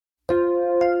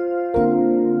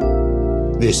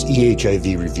This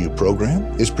EHIV review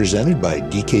program is presented by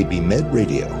DKB Med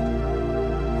Radio.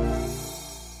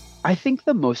 I think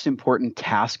the most important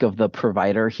task of the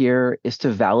provider here is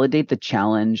to validate the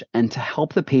challenge and to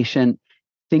help the patient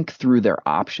think through their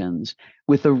options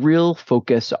with a real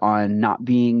focus on not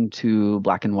being too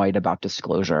black and white about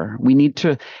disclosure. We need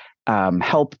to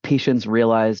help patients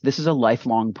realize this is a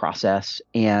lifelong process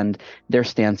and their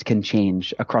stance can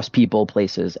change across people,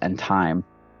 places, and time.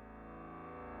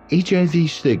 HIV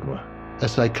Stigma, a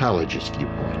Psychologist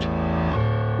Viewpoint.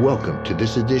 Welcome to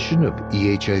this edition of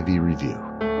EHIV Review.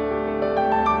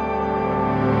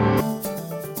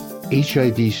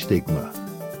 HIV stigma.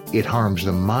 It harms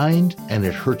the mind and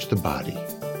it hurts the body.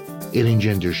 It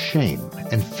engenders shame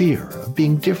and fear of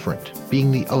being different,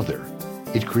 being the other.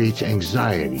 It creates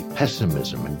anxiety,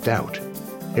 pessimism, and doubt.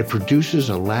 It produces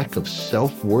a lack of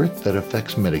self-worth that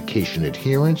affects medication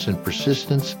adherence and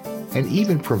persistence, and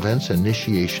even prevents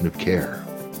initiation of care.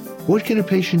 What can a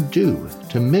patient do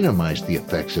to minimize the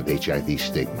effects of HIV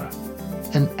stigma?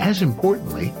 And as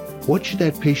importantly, what should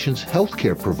that patient's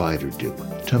healthcare provider do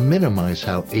to minimize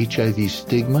how HIV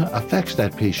stigma affects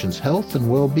that patient's health and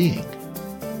well-being?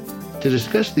 To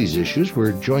discuss these issues,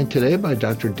 we're joined today by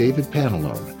Dr. David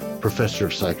Pantalone, Professor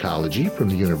of Psychology from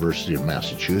the University of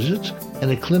Massachusetts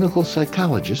and a clinical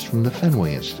psychologist from the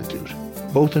Fenway Institute,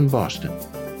 both in Boston.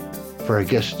 For our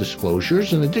guest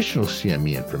disclosures and additional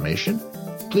CME information,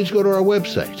 please go to our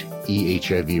website,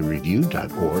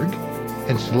 ehivreview.org,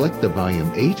 and select the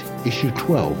Volume 8, Issue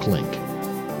 12 link.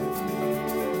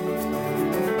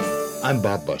 I'm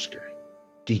Bob Busker,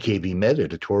 DKB Med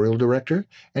Editorial Director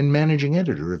and Managing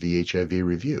Editor of EHIV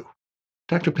Review.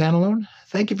 Dr. Pantalone,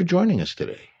 thank you for joining us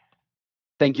today.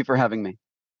 Thank you for having me.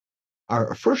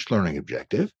 Our first learning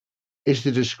objective is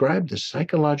to describe the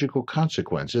psychological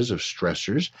consequences of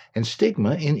stressors and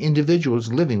stigma in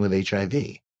individuals living with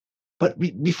HIV. But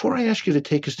before I ask you to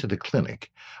take us to the clinic,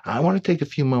 I want to take a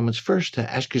few moments first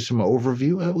to ask you some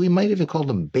overview, we might even call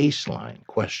them baseline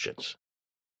questions.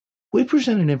 We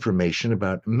presented information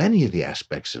about many of the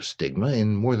aspects of stigma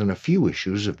in more than a few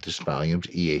issues of this volume's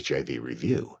EHIV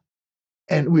review.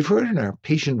 And we've heard in our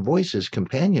Patient Voices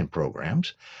companion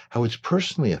programs how it's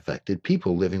personally affected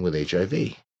people living with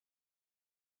HIV.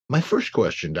 My first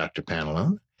question, Dr.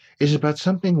 Pantalone, is about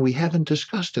something we haven't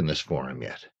discussed in this forum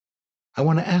yet. I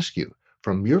want to ask you,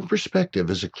 from your perspective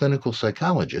as a clinical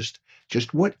psychologist,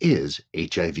 just what is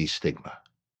HIV stigma?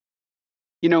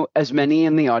 You know, as many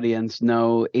in the audience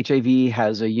know, HIV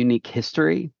has a unique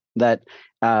history that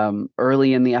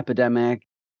early in the epidemic,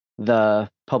 the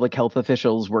public health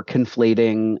officials were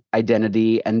conflating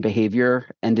identity and behavior,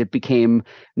 and it became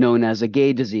known as a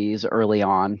gay disease early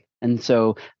on. And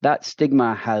so that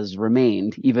stigma has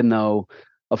remained, even though,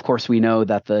 of course, we know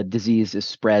that the disease is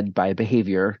spread by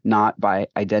behavior, not by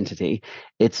identity.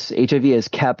 HIV has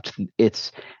kept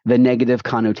the negative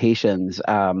connotations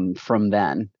from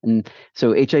then. And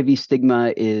so HIV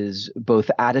stigma is both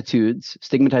attitudes,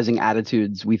 stigmatizing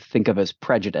attitudes we think of as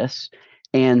prejudice,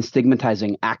 and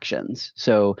stigmatizing actions.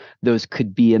 So those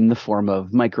could be in the form of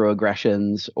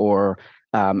microaggressions or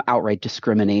outright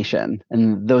discrimination.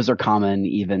 And those are common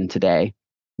even today.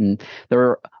 And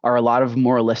there are a lot of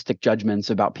moralistic judgments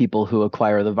about people who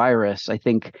acquire the virus, I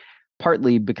think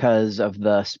partly because of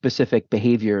the specific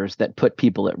behaviors that put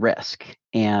people at risk.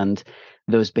 And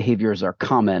those behaviors are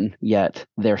common, yet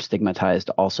they're stigmatized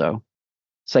also.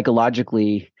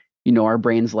 Psychologically, you know, our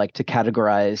brains like to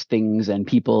categorize things and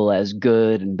people as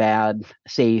good and bad,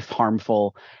 safe,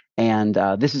 harmful. And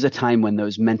this is a time when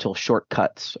those mental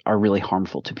shortcuts are really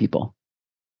harmful to people.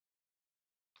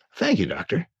 Thank you,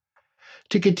 Doctor.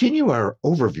 To continue our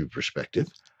overview perspective,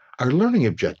 our learning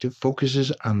objective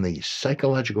focuses on the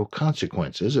psychological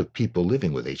consequences of people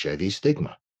living with HIV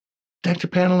stigma. Dr.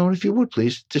 Pantalone, if you would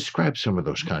please describe some of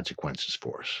those consequences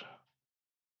for us.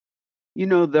 You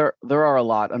know, there are a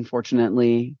lot,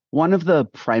 unfortunately. One of the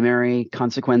primary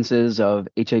consequences of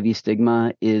HIV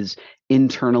stigma is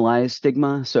internalized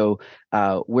stigma. So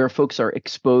where folks are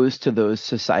exposed to those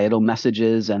societal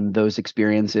messages and those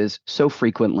experiences so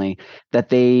frequently that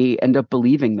they end up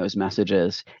believing those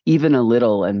messages, even a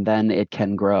little, and then it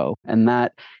can grow. And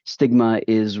that stigma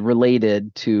is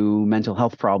related to mental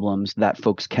health problems that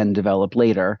folks can develop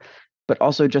later. But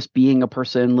also just being a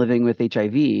person living with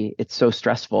HIV, it's so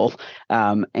stressful,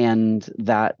 and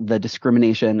that the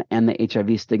discrimination and the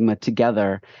HIV stigma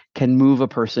together can move a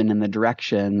person in the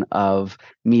direction of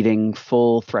meeting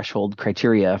full threshold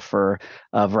criteria for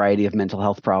a variety of mental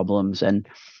health problems. And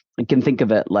you can think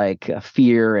of it like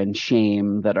fear and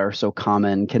shame that are so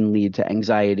common can lead to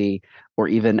anxiety or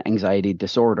even anxiety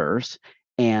disorders.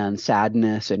 and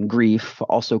sadness and grief,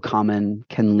 also common,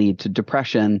 can lead to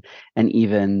depression and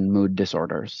even mood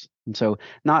disorders. And so,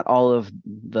 not all of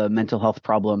the mental health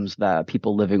problems that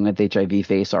people living with HIV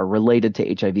face are related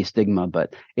to HIV stigma,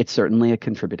 but it's certainly a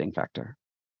contributing factor.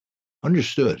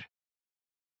 Understood.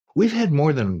 We've had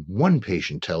more than one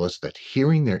patient tell us that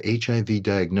hearing their HIV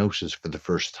diagnosis for the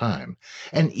first time,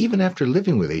 and even after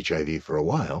living with HIV for a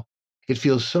while, it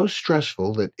feels so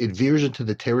stressful that it veers into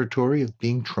the territory of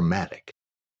being traumatic.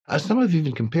 Some have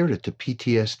even compared it to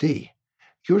PTSD.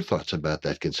 Your thoughts about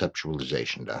that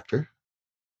conceptualization, Doctor?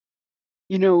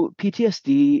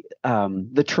 PTSD,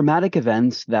 the traumatic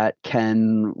events that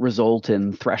can result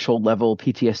in threshold level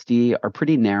PTSD are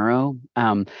pretty narrow.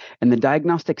 And the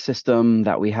diagnostic system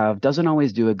that we have doesn't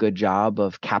always do a good job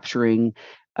of capturing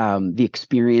the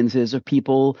experiences of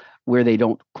people where they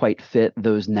don't quite fit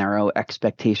those narrow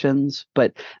expectations.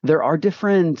 But there are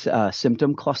different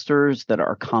symptom clusters that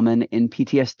are common in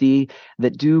PTSD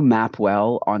that do map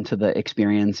well onto the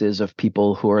experiences of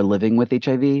people who are living with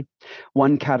HIV.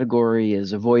 One category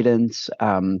is avoidance.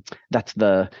 That's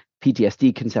the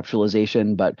PTSD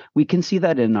conceptualization, but we can see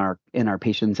that in our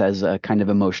patients as a kind of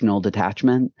emotional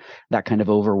detachment, that kind of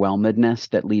overwhelmedness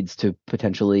that leads to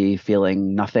potentially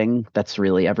feeling nothing. That's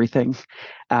really everything.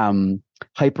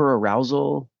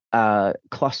 Hyperarousal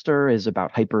cluster is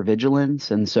about hypervigilance,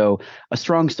 and so a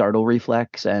strong startle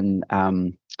reflex and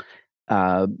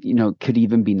could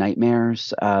even be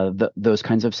nightmares, those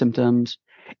kinds of symptoms.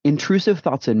 Intrusive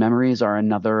thoughts and memories are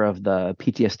another of the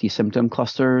PTSD symptom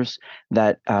clusters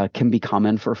that can be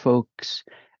common for folks,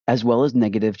 as well as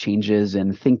negative changes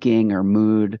in thinking or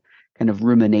mood, kind of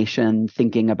rumination,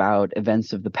 thinking about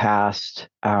events of the past,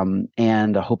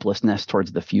 and a hopelessness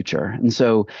towards the future. And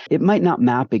so it might not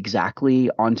map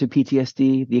exactly onto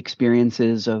PTSD, the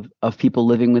experiences of people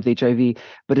living with HIV,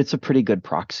 but it's a pretty good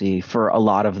proxy for a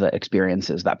lot of the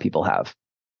experiences that people have.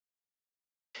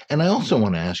 And I also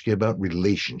want to ask you about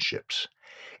relationships.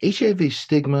 HIV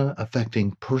stigma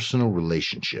affecting personal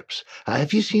relationships.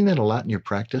 Have you seen that a lot in your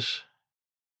practice?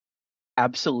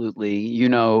 Absolutely.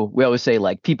 We always say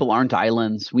like people aren't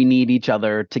islands. We need each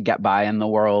other to get by in the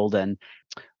world. And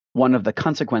one of the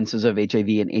consequences of HIV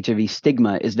and HIV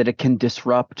stigma is that it can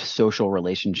disrupt social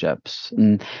relationships.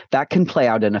 And that can play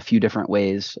out in a few different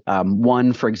ways.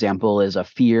 One, for example, is a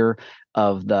fear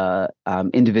of the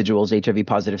individual's HIV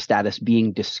positive status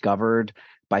being discovered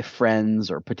by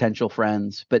friends or potential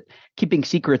friends. But keeping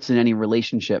secrets in any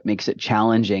relationship makes it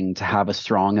challenging to have a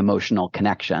strong emotional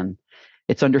connection.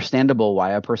 It's understandable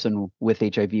why a person with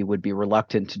HIV would be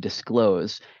reluctant to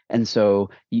disclose. And so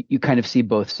you kind of see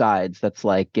both sides. That's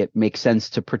like it makes sense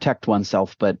to protect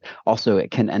oneself, but also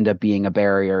it can end up being a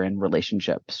barrier in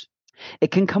relationships.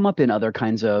 It can come up in other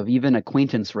kinds of even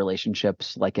acquaintance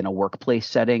relationships, like in a workplace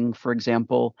setting, for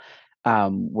example,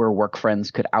 where work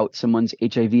friends could out someone's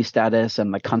HIV status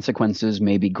and the consequences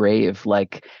may be grave,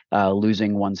 like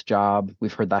losing one's job.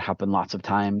 We've heard that happen lots of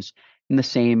times. And the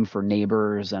same for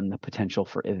neighbors and the potential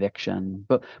for eviction.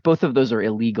 But both of those are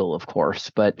illegal, of course,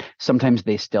 but sometimes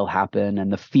they still happen,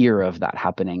 and the fear of that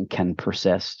happening can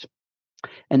persist.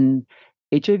 And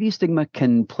HIV stigma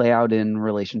can play out in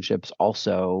relationships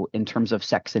also in terms of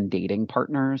sex and dating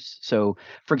partners. So,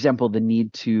 for example, the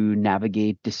need to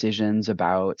navigate decisions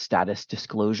about status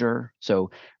disclosure,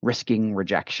 so risking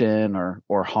rejection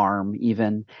or harm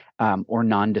even, or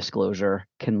non-disclosure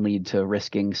can lead to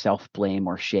risking self-blame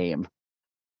or shame.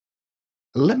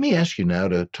 Let me ask you now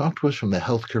to talk to us from the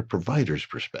healthcare provider's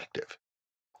perspective.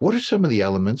 What are some of the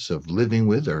elements of living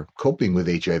with or coping with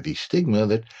HIV stigma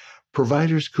that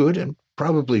providers could and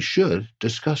probably should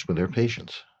discuss with their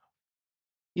patients?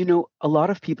 A lot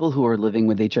of people who are living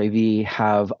with HIV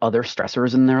have other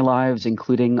stressors in their lives,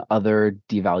 including other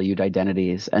devalued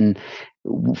identities. And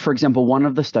for example, one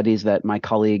of the studies that my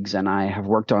colleagues and I have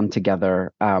worked on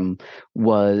together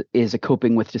is a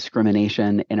coping with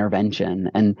discrimination intervention.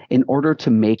 And in order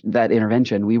to make that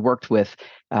intervention, we worked with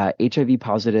HIV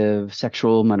positive,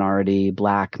 sexual minority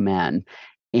Black men.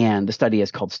 And the study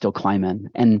is called Still Climbing.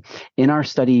 And in our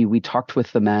study, we talked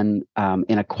with the men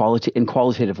in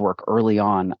qualitative work early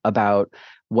on about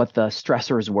what the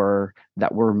stressors were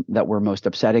that were most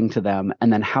upsetting to them,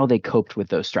 and then how they coped with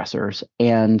those stressors.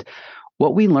 And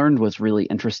what we learned was really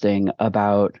interesting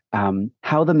about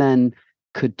how the men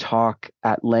could talk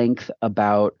at length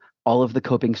about all of the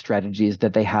coping strategies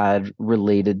that they had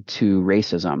related to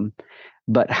racism,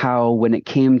 but how when it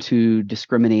came to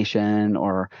discrimination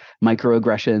or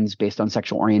microaggressions based on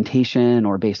sexual orientation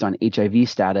or based on HIV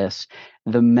status,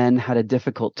 the men had a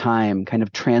difficult time kind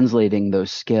of translating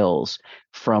those skills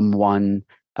from one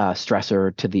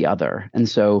stressor to the other. And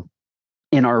so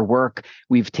in our work,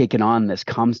 we've taken on this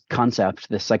concept,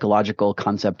 this psychological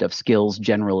concept of skills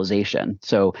generalization.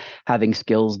 So having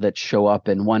skills that show up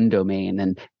in one domain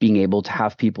and being able to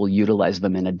have people utilize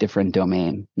them in a different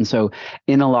domain. And so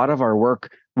in a lot of our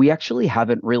work, we actually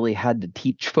haven't really had to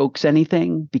teach folks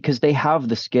anything because they have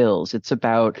the skills. It's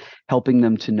about helping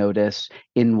them to notice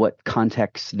in what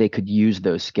contexts they could use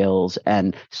those skills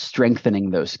and strengthening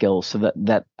those skills so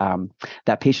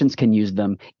that patients can use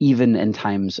them even in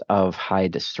times of high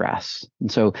distress.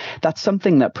 And so that's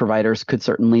something that providers could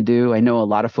certainly do. I know a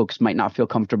lot of folks might not feel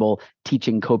comfortable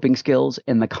teaching coping skills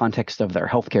in the context of their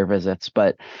healthcare visits,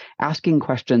 but asking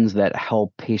questions that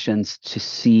help patients to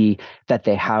see that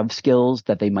they have skills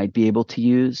that they might be able to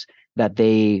use that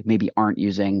they maybe aren't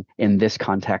using in this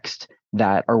context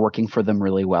that are working for them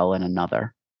really well in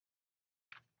another.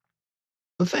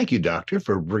 Well, thank you, Doctor,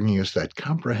 for bringing us that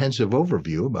comprehensive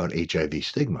overview about HIV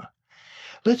stigma.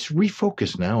 Let's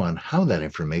refocus now on how that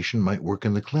information might work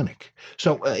in the clinic.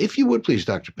 So, if you would please,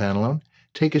 Dr. Pantalone,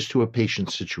 take us to a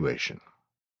patient situation.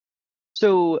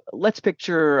 So let's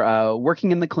picture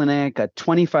working in the clinic, a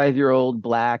 25-year-old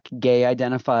Black, gay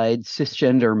identified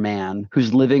cisgender man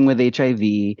who's living with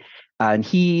HIV. And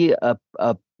he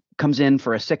comes in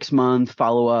for a 6-month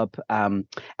follow-up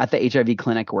at the HIV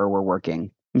clinic where we're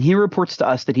working. And he reports to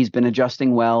us that he's been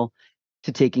adjusting well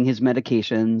to taking his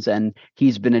medications, and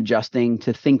he's been adjusting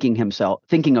to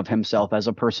thinking of himself as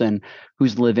a person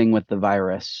who's living with the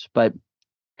virus. But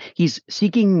he's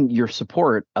seeking your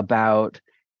support about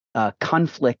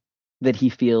conflict that he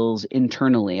feels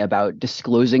internally about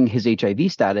disclosing his HIV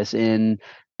status in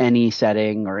any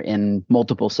setting or in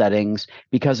multiple settings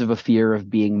because of a fear of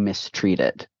being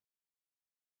mistreated.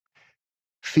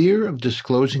 Fear of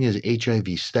disclosing his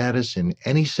HIV status in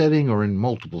any setting or in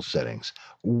multiple settings.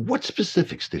 What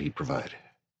specifics did he provide?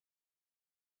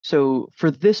 So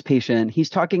for this patient, he's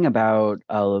talking about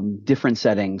different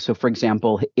settings. So for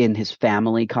example, in his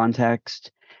family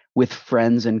context, with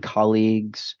friends and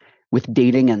colleagues, with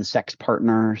dating and sex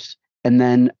partners, and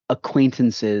then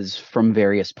acquaintances from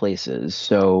various places.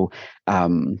 So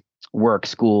work,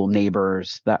 school,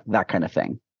 neighbors, that kind of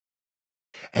thing.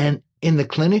 And in the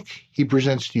clinic, he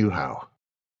presents to you how?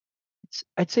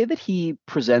 I'd say that he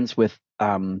presents with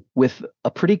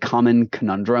a pretty common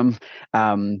conundrum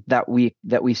that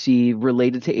we see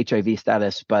related to HIV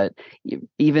status, but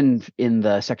even in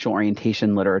the sexual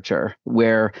orientation literature,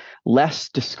 where less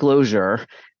disclosure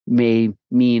may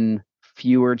mean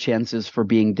fewer chances for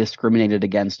being discriminated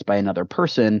against by another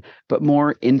person, but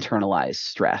more internalized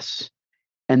stress.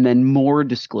 And then more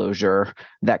disclosure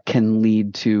that can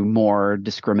lead to more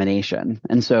discrimination.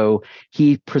 And so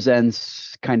he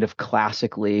presents kind of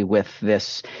classically with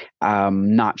this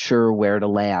not sure where to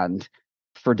land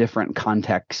for different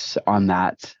contexts on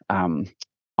that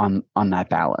on that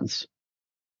balance.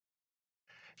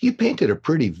 You painted a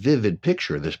pretty vivid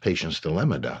picture of this patient's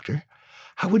dilemma, Doctor.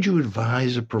 How would you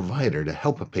advise a provider to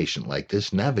help a patient like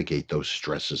this navigate those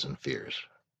stresses and fears?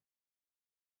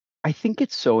 I think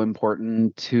it's so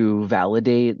important to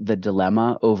validate the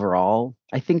dilemma overall.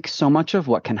 I think so much of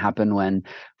what can happen when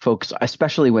folks,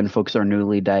 especially when folks are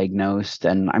newly diagnosed,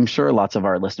 and I'm sure lots of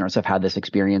our listeners have had this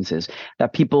experience, is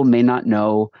that people may not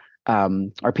know,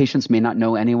 our patients may not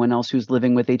know anyone else who's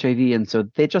living with HIV. And so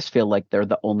they just feel like they're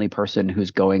the only person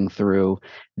who's going through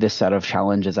this set of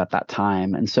challenges at that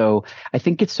time. And so I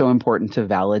think it's so important to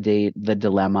validate the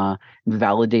dilemma,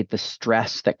 validate the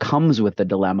stress that comes with the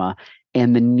dilemma,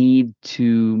 and the need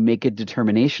to make a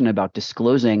determination about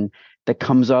disclosing that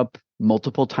comes up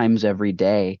multiple times every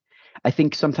day. I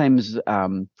think sometimes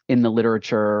in the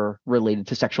literature related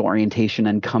to sexual orientation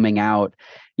and coming out,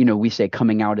 we say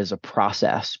coming out is a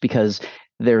process because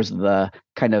there's the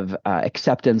kind of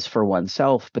acceptance for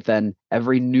oneself, but then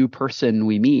every new person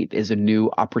we meet is a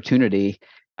new opportunity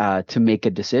to make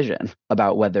a decision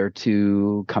about whether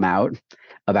to come out,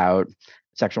 about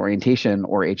sexual orientation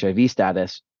or HIV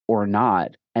status or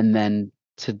not, and then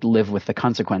to live with the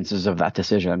consequences of that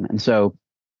decision. And so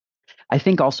I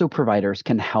think also providers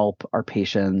can help our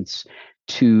patients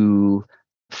to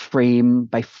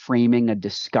framing a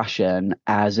discussion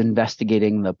as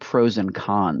investigating the pros and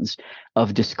cons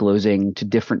of disclosing to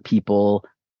different people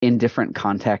in different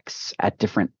contexts at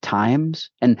different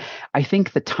times. And I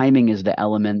think the timing is the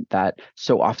element that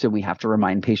so often we have to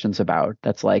remind patients about.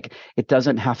 That's like, it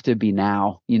doesn't have to be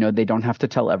now. They don't have to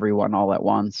tell everyone all at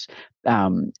once.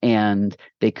 And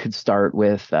they could start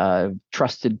with a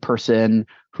trusted person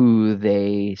who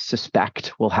they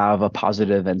suspect will have a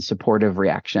positive and supportive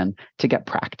reaction to get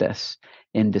practice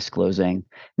in disclosing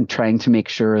and trying to make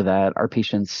sure that our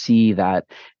patients see that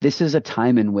this is a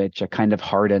time in which a kind of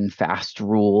hard and fast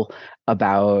rule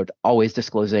about always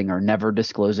disclosing or never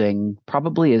disclosing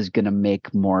probably is going to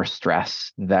make more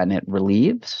stress than it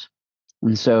relieves.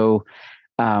 And so,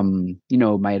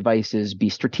 my advice is be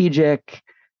strategic,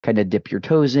 kind of dip your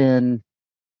toes in,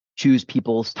 choose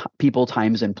people,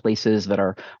 times, and places that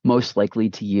are most likely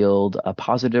to yield a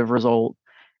positive result,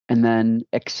 and then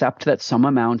accept that some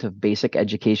amount of basic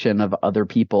education of other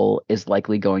people is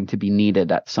likely going to be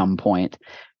needed at some point.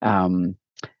 Um,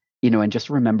 and just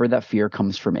remember that fear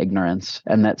comes from ignorance,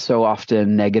 and that so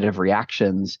often negative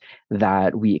reactions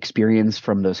that we experience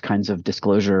from those kinds of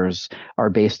disclosures are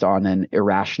based on an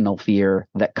irrational fear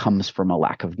that comes from a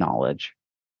lack of knowledge.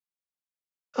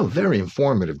 Oh, very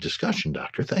informative discussion,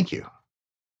 Doctor. Thank you.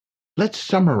 Let's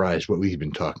summarize what we've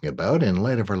been talking about in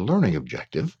light of our learning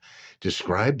objective.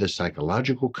 Describe the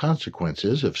psychological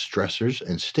consequences of stressors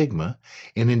and stigma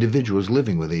in individuals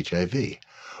living with HIV.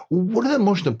 What are the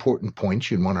most important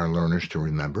points you'd want our learners to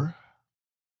remember?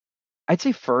 I'd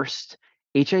say first,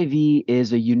 HIV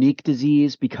is a unique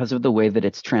disease because of the way that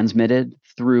it's transmitted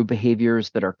through behaviors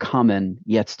that are common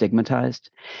yet stigmatized,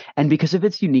 and because of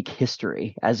its unique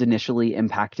history as initially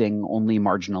impacting only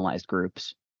marginalized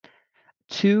groups.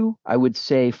 Two, I would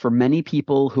say for many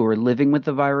people who are living with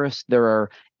the virus, there are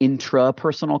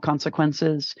intrapersonal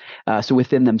consequences. So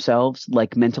within themselves,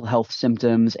 like mental health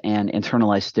symptoms and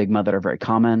internalized stigma that are very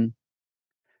common.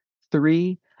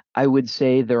 Three, I would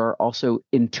say there are also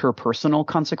interpersonal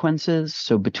consequences,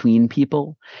 so between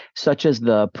people, such as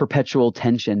the perpetual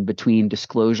tension between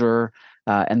disclosure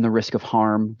and the risk of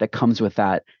harm that comes with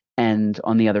that, and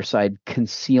on the other side,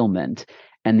 concealment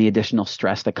and the additional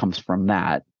stress that comes from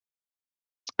that.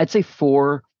 I'd say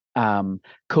four,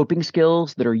 coping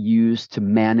skills that are used to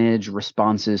manage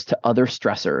responses to other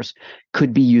stressors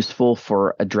could be useful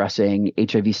for addressing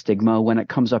HIV stigma when it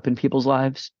comes up in people's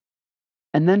lives.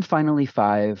 And then finally,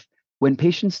 five, when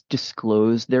patients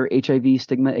disclose their HIV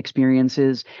stigma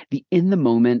experiences, the in the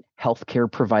moment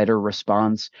healthcare provider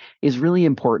response is really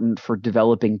important for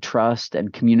developing trust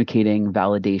and communicating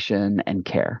validation and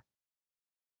care.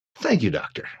 Thank you,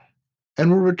 Doctor. And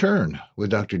we'll return with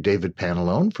Dr. David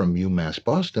Panalone from UMass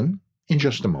Boston in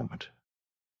just a moment.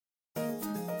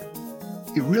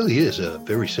 It really is a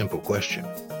very simple question.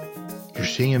 You're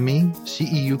seeing me,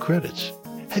 CEU credits.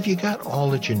 Have you got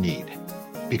all that you need?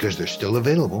 Because they're still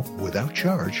available without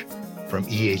charge from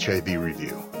eHIV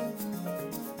Review.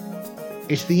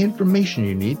 It's the information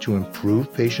you need to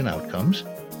improve patient outcomes,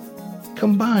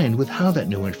 combined with how that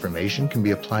new information can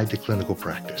be applied to clinical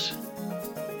practice.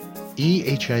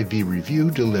 eHIV Review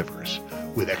delivers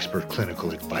with expert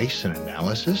clinical advice and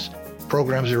analysis.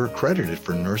 Programs are accredited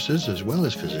for nurses as well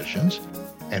as physicians,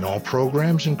 and all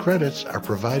programs and credits are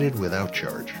provided without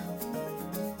charge.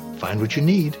 Find what you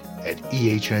need at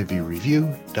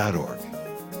ehivreview.org.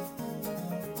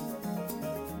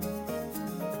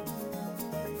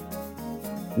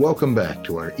 Welcome back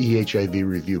to our eHIV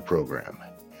Review program.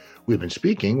 We've been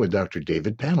speaking with Dr.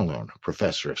 David Panalone,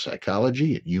 professor of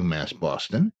psychology at UMass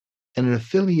Boston and an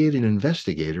affiliated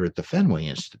investigator at the Fenway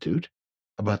Institute,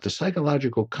 about the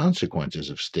psychological consequences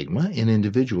of stigma in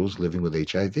individuals living with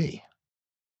HIV.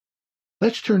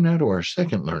 Let's turn now to our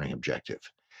second learning objective.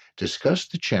 Discuss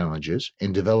the challenges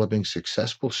in developing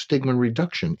successful stigma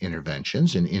reduction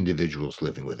interventions in individuals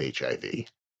living with HIV.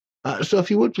 So if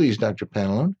you would please, Dr.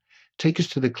 Panalone, take us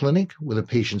to the clinic with a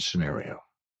patient scenario.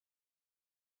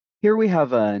 Here we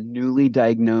have a newly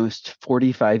diagnosed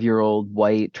 45-year-old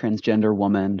white transgender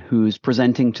woman who's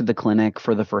presenting to the clinic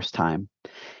for the first time.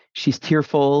 She's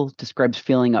tearful, describes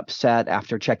feeling upset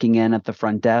after checking in at the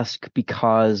front desk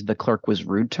because the clerk was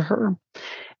rude to her.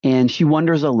 And she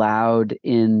wonders aloud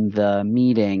in the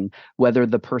meeting whether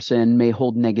the person may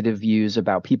hold negative views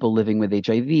about people living with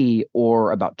HIV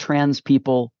or about trans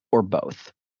people or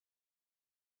both.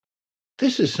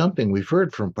 This is something we've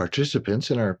heard from participants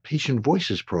in our Patient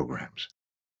Voices programs.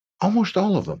 Almost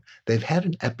all of them, they've had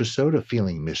an episode of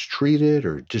feeling mistreated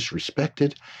or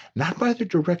disrespected, not by their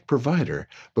direct provider,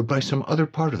 but by some other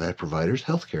part of that provider's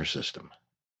healthcare system.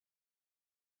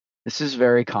 This is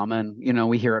very common.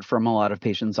 We hear it from a lot of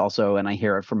patients also, and I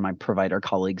hear it from my provider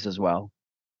colleagues as well.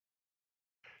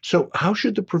 So how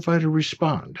should the provider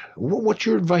respond? What's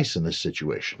your advice in this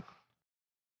situation?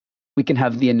 We can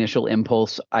have the initial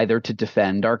impulse either to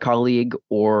defend our colleague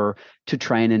or to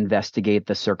try and investigate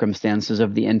the circumstances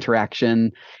of the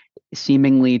interaction,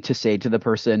 seemingly to say to the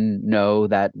person, no,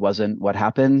 that wasn't what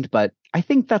happened. But I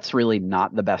think that's really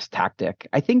not the best tactic.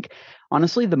 I think,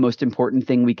 honestly, the most important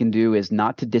thing we can do is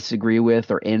not to disagree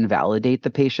with or invalidate the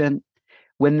patient.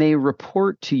 When they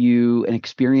report to you an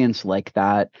experience like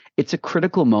that, it's a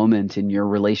critical moment in your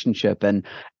relationship and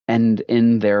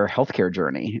in their healthcare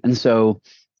journey. And so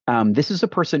This is a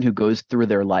person who goes through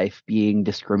their life being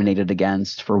discriminated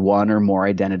against for one or more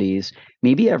identities,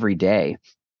 maybe every day.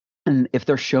 And if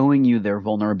they're showing you their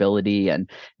vulnerability and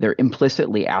they're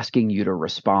implicitly asking you to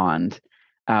respond,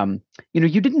 um,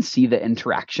 you didn't see the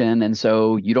interaction, and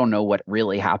so you don't know what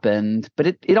really happened, but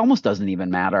it almost doesn't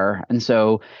even matter. And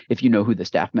so if you know who the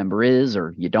staff member is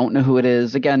or you don't know who it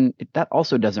is, again, that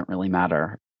also doesn't really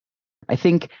matter. I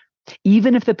think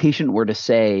even if the patient were to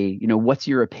say, what's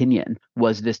your opinion?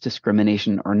 Was this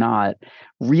discrimination or not?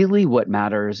 Really, what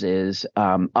matters is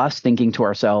us thinking to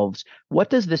ourselves, what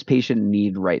does this patient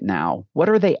need right now? What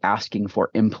are they asking for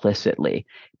implicitly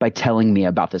by telling me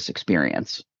about this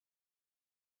experience?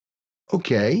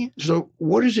 Okay, so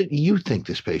what is it you think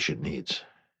this patient needs?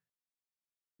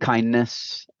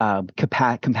 Kindness,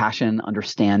 compassion,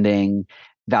 understanding,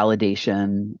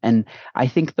 validation. And I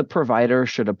think the provider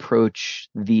should approach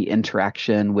the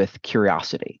interaction with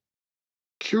curiosity.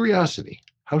 Curiosity.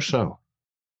 How so?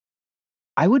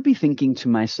 I would be thinking to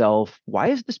myself, why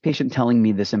is this patient telling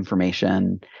me this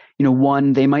information?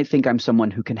 One, they might think I'm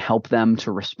someone who can help them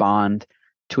to respond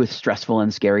to a stressful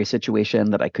and scary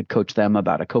situation that I could coach them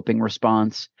about a coping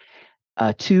response.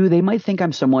 Two, they might think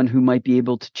I'm someone who might be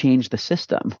able to change the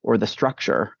system or the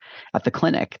structure at the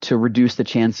clinic to reduce the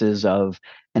chances of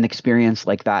an experience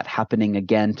like that happening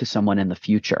again to someone in the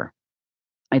future.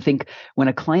 I think when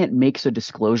a client makes a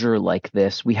disclosure like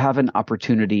this, we have an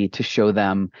opportunity to show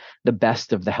them the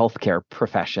best of the healthcare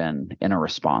profession in a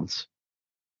response.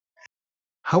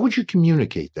 How would you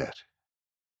communicate that?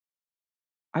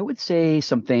 I would say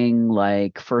something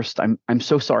like, first, I'm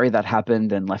so sorry that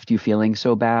happened and left you feeling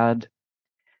so bad.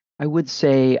 I would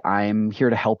say I'm here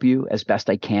to help you as best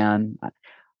I can.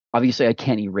 Obviously, I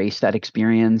can't erase that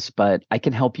experience, but I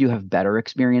can help you have better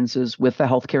experiences with the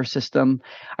healthcare system.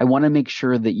 I want to make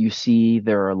sure that you see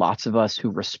there are lots of us who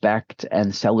respect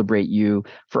and celebrate you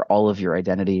for all of your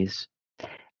identities.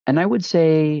 And I would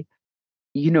say,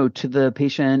 to the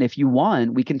patient, if you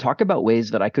want, we can talk about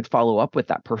ways that I could follow up with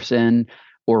that person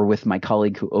or with my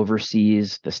colleague who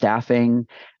oversees the staffing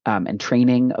and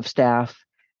training of staff.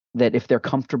 That if they're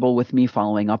comfortable with me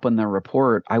following up on their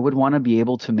report, I would want to be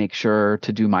able to make sure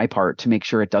to do my part to make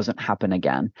sure it doesn't happen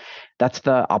again. That's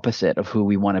the opposite of who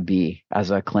we want to be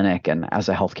as a clinic and as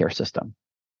a healthcare system.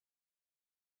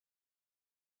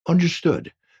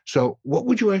 Understood. So, what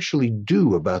would you actually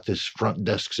do about this front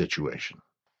desk situation?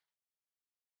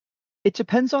 It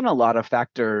depends on a lot of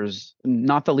factors,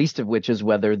 not the least of which is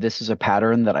whether this is a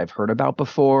pattern that I've heard about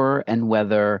before and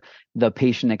whether the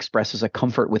patient expresses a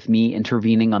comfort with me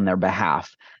intervening on their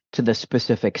behalf to the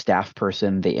specific staff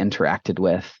person they interacted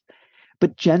with.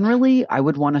 But generally, I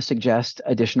would want to suggest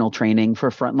additional training for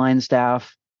frontline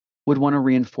staff, would want to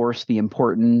reinforce the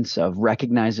importance of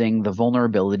recognizing the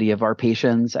vulnerability of our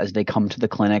patients as they come to the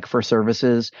clinic for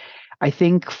services. I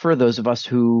think for those of us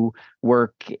who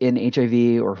work in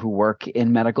HIV or who work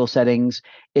in medical settings,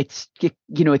 it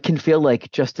can feel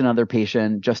like just another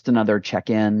patient, just another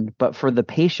check-in. But for the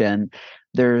patient,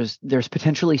 there's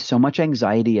potentially so much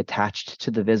anxiety attached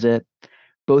to the visit,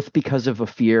 both because of a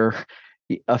fear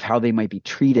of how they might be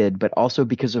treated, but also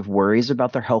because of worries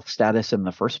about their health status in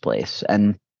the first place.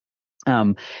 And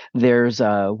um, there's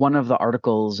one of the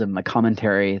articles in the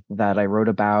commentary that I wrote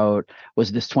about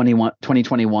was this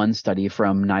 2021 study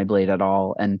from Nyblade et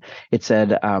al. And it said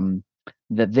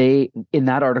that in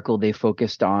that article, they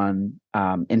focused on,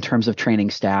 in terms of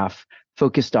training staff,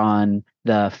 focused on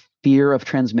the fear of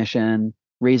transmission,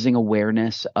 raising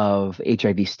awareness of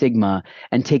HIV stigma,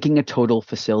 and taking a total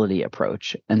facility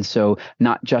approach. And so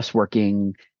not just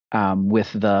working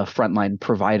with the frontline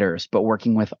providers, but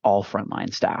working with all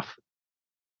frontline staff.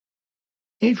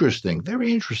 Interesting,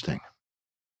 very interesting.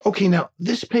 Okay, now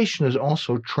this patient is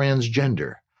also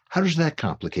transgender. How does that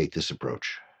complicate this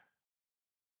approach?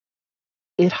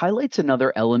 It highlights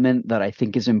another element that I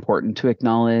think is important to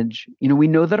acknowledge. We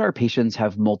know that our patients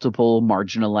have multiple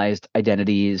marginalized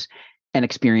identities and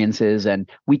experiences, and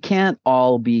we can't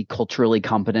all be culturally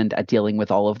competent at dealing with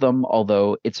all of them,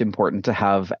 although it's important to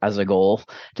have as a goal,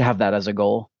 to have that as a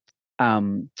goal.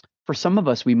 Um, for some of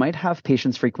us, we might have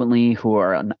patients frequently who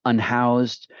are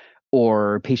unhoused,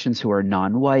 or patients who are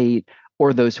non-white,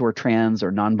 or those who are trans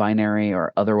or non-binary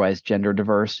or otherwise gender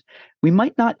diverse. We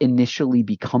might not initially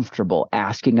be comfortable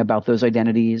asking about those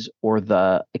identities or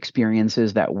the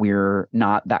experiences that we're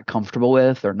not that comfortable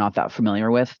with or not that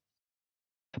familiar with.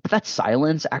 But that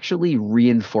silence actually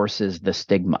reinforces the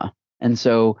stigma. And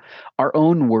so our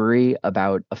own worry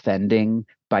about offending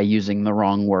by using the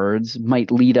wrong words might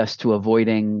lead us to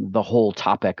avoiding the whole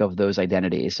topic of those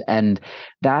identities. And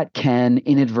that can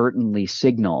inadvertently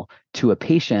signal to a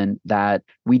patient that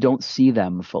we don't see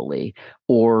them fully,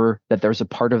 or that there's a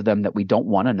part of them that we don't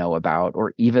want to know about,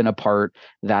 or even a part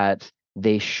that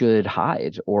they should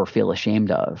hide or feel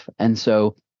ashamed of. And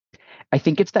so I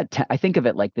think it's I think of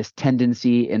it like this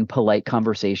tendency in polite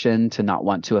conversation to not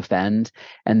want to offend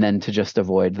and then to just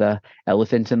avoid the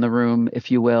elephant in the room, if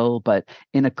you will. But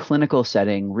in a clinical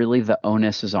setting, really the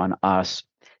onus is on us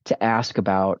to ask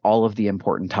about all of the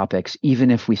important topics,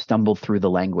 even if we stumble through the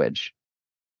language.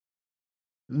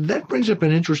 That brings up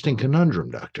an interesting conundrum,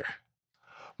 Doctor.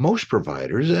 Most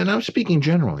providers, and I'm speaking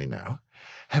generally now,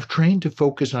 have trained to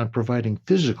focus on providing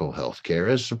physical health care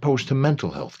as opposed to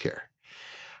mental health care.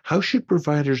 How should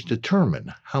providers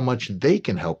determine how much they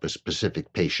can help a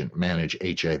specific patient manage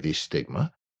HIV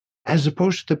stigma, as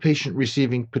opposed to the patient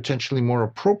receiving potentially more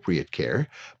appropriate care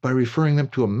by referring them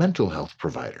to a mental health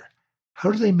provider?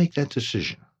 How do they make that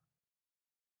decision?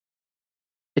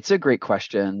 It's a great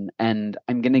question, and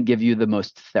I'm going to give you the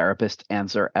most therapist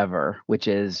answer ever, which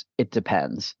is it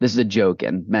depends. This is a joke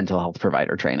in mental health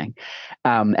provider training.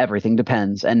 Everything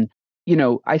depends. And,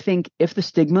 I think if the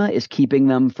stigma is keeping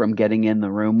them from getting in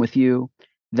the room with you,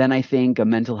 then I think a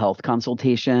mental health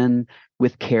consultation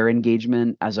with care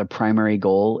engagement as a primary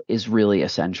goal is really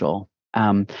essential.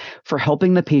 For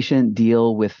helping the patient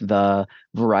deal with the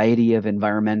variety of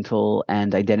environmental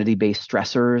and identity-based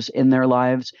stressors in their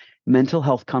lives, mental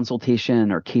health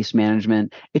consultation or case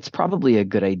management, it's probably a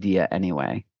good idea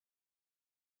anyway.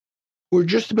 We're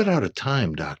just about out of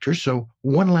time, Doctor, so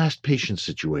one last patient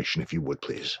situation, if you would,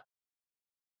 please.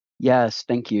 Yes,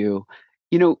 thank you.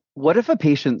 What if a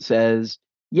patient says,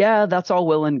 yeah, that's all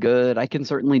well and good. I can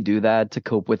certainly do that to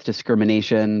cope with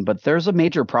discrimination, but there's a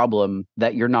major problem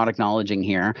that you're not acknowledging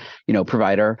here,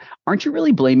 provider. Aren't you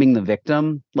really blaming the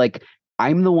victim? Like,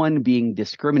 I'm the one being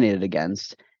discriminated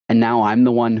against, and now I'm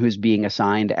the one who's being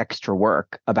assigned extra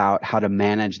work about how to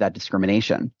manage that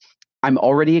discrimination. I'm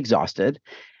already exhausted,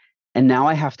 and now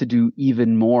I have to do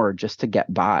even more just to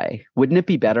get by. Wouldn't it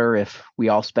be better if we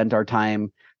all spent our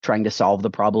time trying to solve the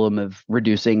problem of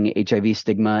reducing HIV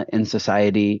stigma in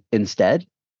society instead?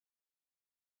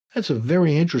 That's a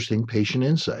very interesting patient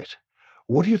insight.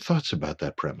 What are your thoughts about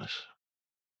that premise?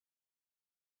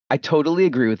 I totally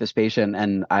agree with this patient,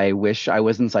 and I wish I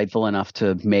was insightful enough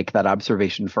to make that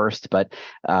observation first. But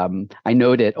I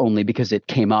note it only because it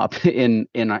came up in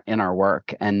our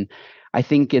work, and I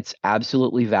think it's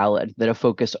absolutely valid that a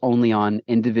focus only on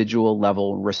individual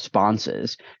level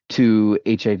responses to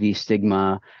HIV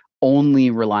stigma, only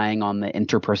relying on the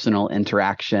interpersonal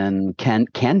interaction,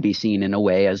 can be seen in a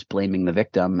way as blaming the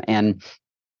victim. And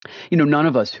none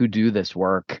of us who do this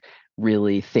work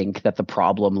really think that the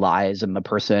problem lies in the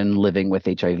person living with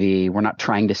HIV. We're not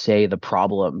trying to say the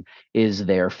problem is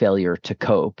their failure to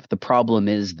cope. The problem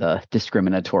is the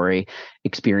discriminatory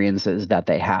experiences that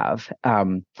they have.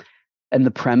 And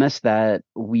the premise that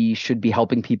we should be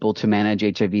helping people to manage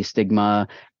HIV stigma,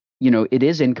 it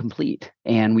is incomplete.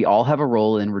 And we all have a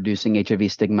role in reducing HIV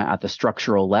stigma at the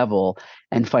structural level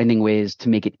and finding ways to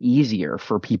make it easier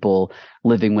for people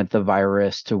living with the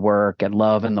virus to work and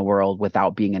love in the world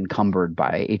without being encumbered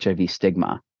by HIV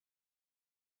stigma.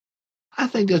 I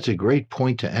think that's a great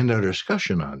point to end our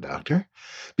discussion on, Doctor,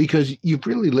 because you've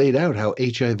really laid out how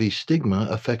HIV stigma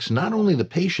affects not only the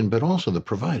patient but also the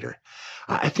provider.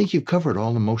 I think you've covered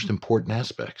all the most important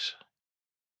aspects.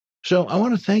 So I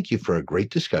want to thank you for a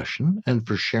great discussion and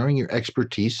for sharing your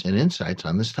expertise and insights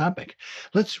on this topic.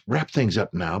 Let's wrap things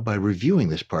up now by reviewing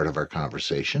this part of our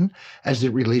conversation as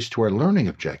it relates to our learning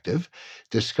objective.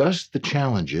 Discuss the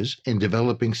challenges in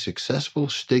developing successful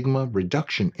stigma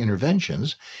reduction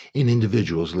interventions in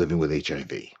individuals living with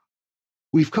HIV.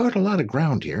 We've covered a lot of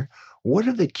ground here. What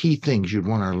are the key things you'd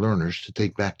want our learners to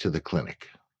take back to the clinic?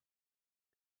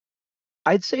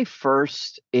 I'd say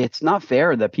first, it's not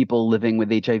fair that people living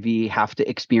with HIV have to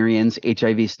experience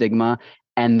HIV stigma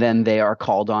and then they are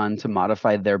called on to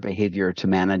modify their behavior to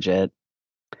manage it.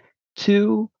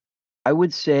 Two, I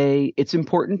would say it's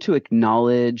important to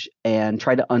acknowledge and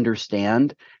try to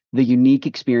understand the unique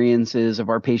experiences of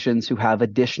our patients who have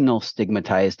additional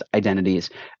stigmatized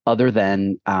identities other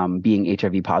than being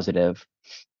HIV positive.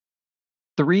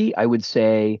 Three, I would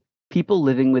say people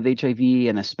living with HIV,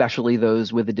 and especially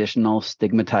those with additional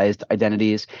stigmatized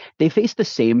identities, they face the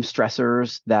same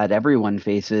stressors that everyone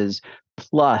faces,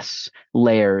 plus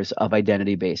layers of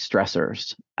identity-based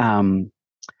stressors.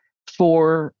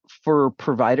 For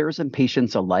providers and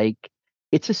patients alike,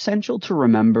 it's essential to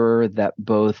remember that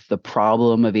both the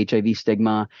problem of HIV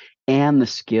stigma and the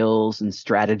skills and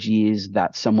strategies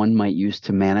that someone might use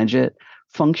to manage it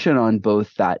function on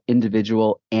both that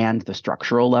individual and the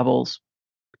structural levels.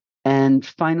 And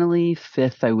finally,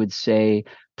 fifth, I would say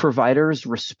providers'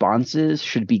 responses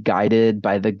should be guided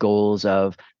by the goals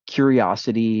of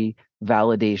curiosity,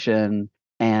 validation,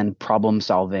 and problem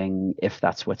solving if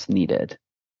that's what's needed.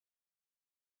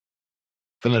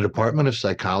 From the Department of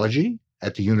Psychology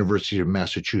at the University of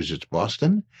Massachusetts,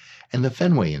 Boston, and the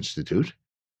Fenway Institute,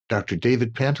 Dr.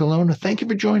 David Pantalone, thank you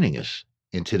for joining us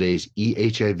in today's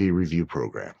EHIV Review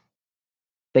program.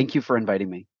 Thank you for inviting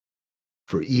me.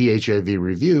 For EHIV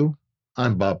Review,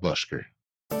 I'm Bob Busker.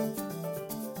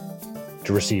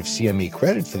 To receive CME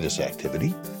credit for this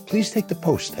activity, please take the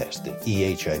post test at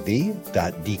ehiv.dkbmed.com.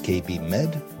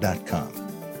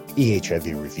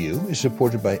 EHIV Review is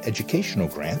supported by educational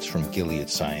grants from Gilead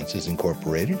Sciences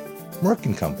Incorporated,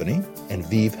 Merck & Company, and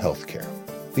ViiV Healthcare.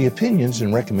 The opinions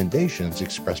and recommendations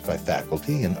expressed by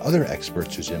faculty and other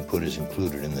experts whose input is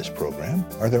included in this program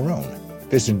are their own.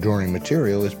 This enduring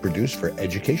material is produced for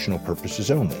educational purposes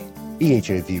only.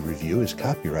 EHIV Review is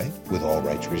copyright, with all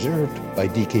rights reserved, by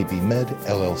DKB Med,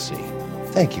 LLC.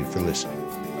 Thank you for listening.